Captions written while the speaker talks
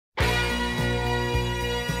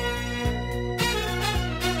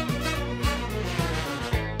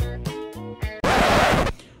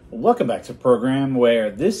Welcome back to the program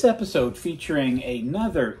where this episode featuring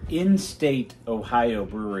another in-state Ohio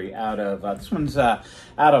brewery out of, this one's out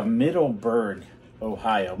of Middleburg,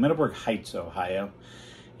 Ohio, Middleburg Heights, Ohio.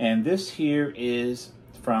 And this here is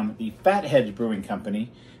from the Fatheads Brewing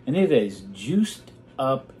Company, and it is Juiced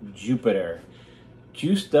Up Jupiter.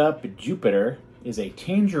 Juiced Up Jupiter is a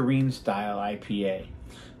tangerine style IPA.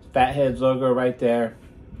 Fatheads logo right there.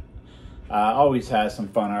 Always has some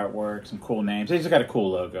fun artwork, some cool names. He's got a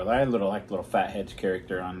cool logo. I like little Fatheads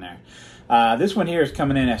character on there. This one here is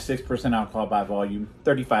coming in at 6% alcohol by volume,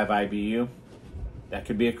 35 IBU. That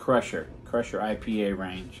could be a crusher IPA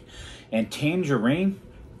range. And tangerine.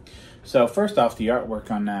 So first off, the artwork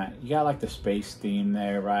on that, you got like the space theme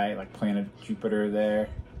there, right? Like planet Jupiter there.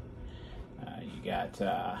 You got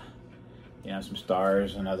you know, some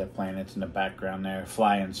stars and other planets in the background there.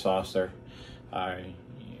 Flying saucer.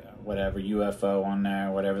 Whatever, UFO on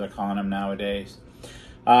there, whatever they're calling them nowadays.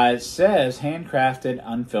 It says, handcrafted,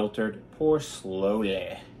 unfiltered, pour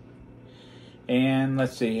slowly. And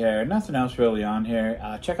let's see here, nothing else really on here.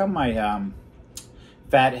 Check out my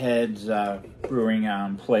Fatheads Brewing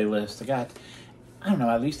playlist. I got, I don't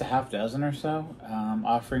know, at least a half dozen or so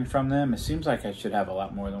offering from them. It seems like I should have a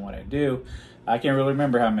lot more than what I do. I can't really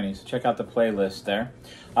remember how many, so check out the playlist there.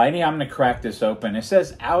 Anyhow, I'm going to crack this open. It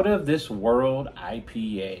says Out of This World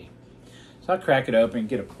IPA. So I'll crack it open,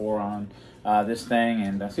 get a pour on this thing,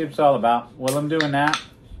 and see what it's all about. While I'm doing that,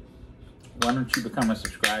 why don't you become a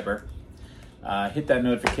subscriber? Hit that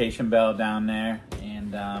notification bell down there.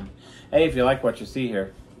 And hey, if you like what you see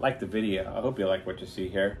here, like the video. I hope you like what you see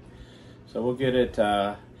here. So we'll get it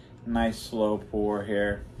nice slow pour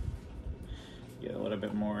here. Get a little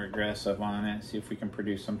bit more aggressive on it. See if we can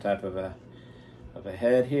produce some type of a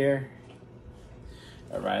head here.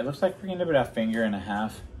 All right, looks like we're gonna give it a finger and a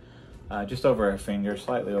half, just over a finger,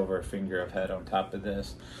 slightly over a finger of head on top of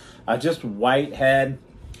this. Just white head.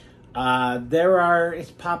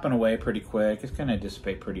 It's popping away pretty quick. It's gonna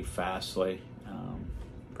dissipate pretty fastly,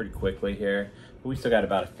 pretty quickly here. But we still got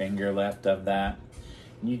about a finger left of that.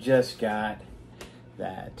 You just got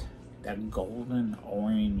that golden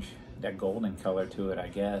orange, that golden color to it, I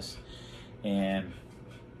guess. And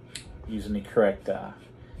using the correct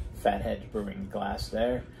Fatheads Brewing glass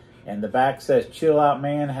there. And the back says, chill out,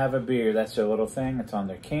 man, have a beer. That's their little thing. It's on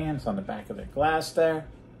their can. It's on the back of their glass there.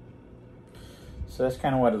 So that's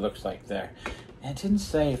kind of what it looks like there. And it didn't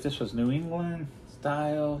say if this was New England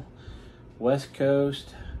style, West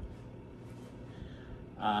Coast.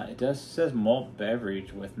 It says malt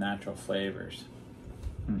beverage with natural flavors.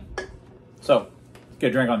 So, get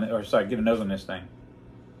a drink on the, or sorry, get a nose on this thing.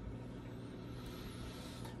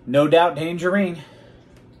 No doubt tangerine.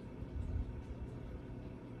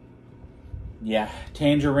 Yeah,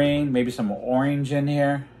 tangerine, maybe some orange in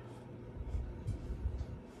here.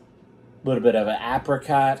 A little bit of an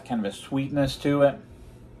apricot, kind of a sweetness to it.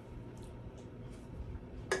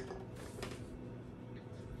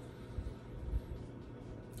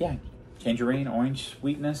 Yeah, tangerine, orange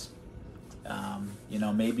sweetness. You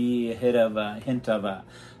know, maybe a hint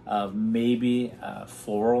of maybe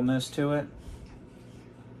floralness to it.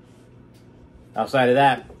 Outside of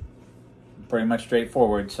that, pretty much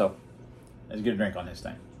straightforward. So let's get a drink on this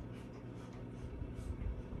thing.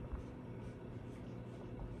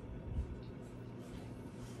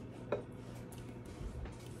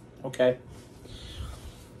 Okay.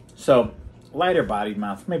 So lighter bodied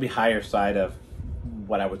mouth, maybe higher side of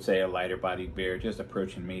what I would say a lighter bodied beer, just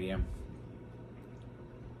approaching medium.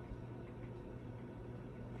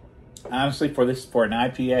 Honestly, for an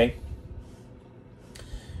IPA,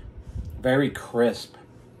 very crisp,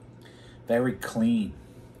 very clean.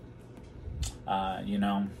 You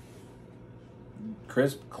know,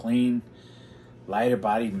 crisp, clean, lighter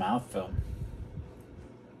bodied mouthfeel.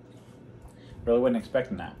 Really wasn't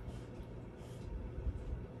expecting that.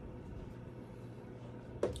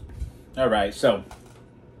 All right, so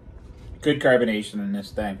good carbonation in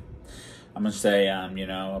this thing. I'm gonna say, you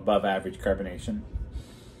know, above average carbonation.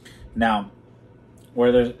 Now,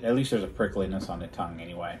 where at least there's a prickliness on the tongue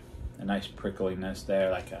anyway. A nice prickliness there,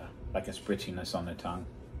 like a spritziness on the tongue.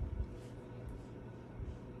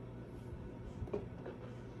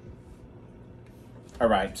 All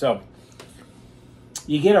right, so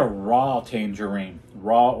you get a raw tangerine,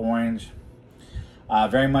 raw orange,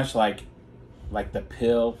 very much like the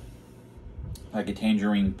pill, like a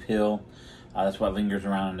tangerine pill. That's what lingers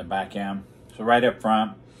around in the back end. So right up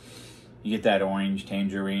front, you get that orange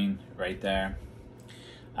tangerine right there.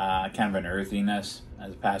 Kind of an earthiness.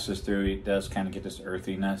 As it passes through, it does kind of get this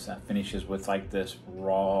earthiness. That finishes with like this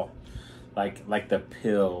raw, like the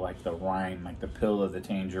pill, like the rind, like the pill of the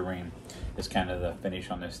tangerine is kind of the finish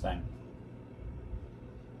on this thing.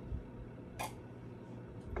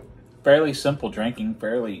 Fairly simple drinking,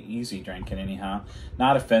 fairly easy drinking anyhow.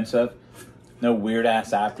 Not offensive. No weird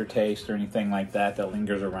ass aftertaste or anything like that that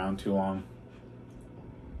lingers around too long.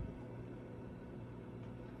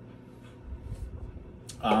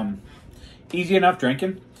 Easy enough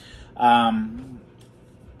drinking.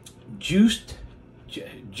 Juiced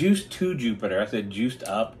to Jupiter. I said juiced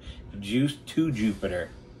up. Juiced to Jupiter.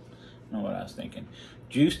 I don't know what I was thinking.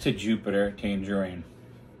 Juiced to Jupiter Tangerine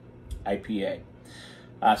IPA.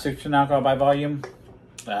 6% alcohol by volume.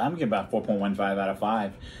 I'm getting about 4.15 out of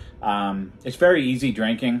 5. It's very easy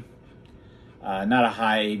drinking. Not a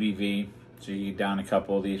high ABV, so you get down a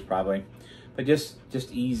couple of these probably, but just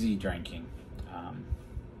easy drinking.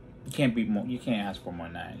 You can't beat more. You can't ask for more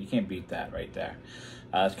than that. You can't beat that right there.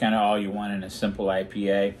 It's kind of all you want in a simple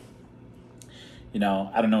IPA. You know,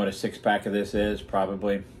 I don't know what a 6-pack of this is.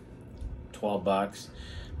 Probably $12.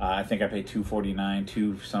 I think I paid $2.49,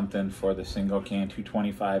 two something for the single can,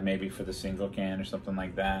 $2.25 maybe for the single can or something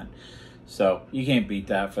like that. So you can't beat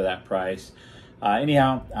that for that price.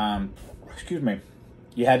 Anyhow, excuse me.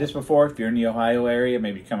 You had this before? If you're in the Ohio area,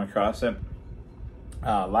 maybe come across it.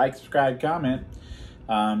 Like, subscribe, comment.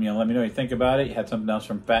 Let me know what you think about it. You had something else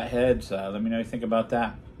from Fatheads. Let me know what you think about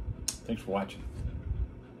that. Thanks for watching.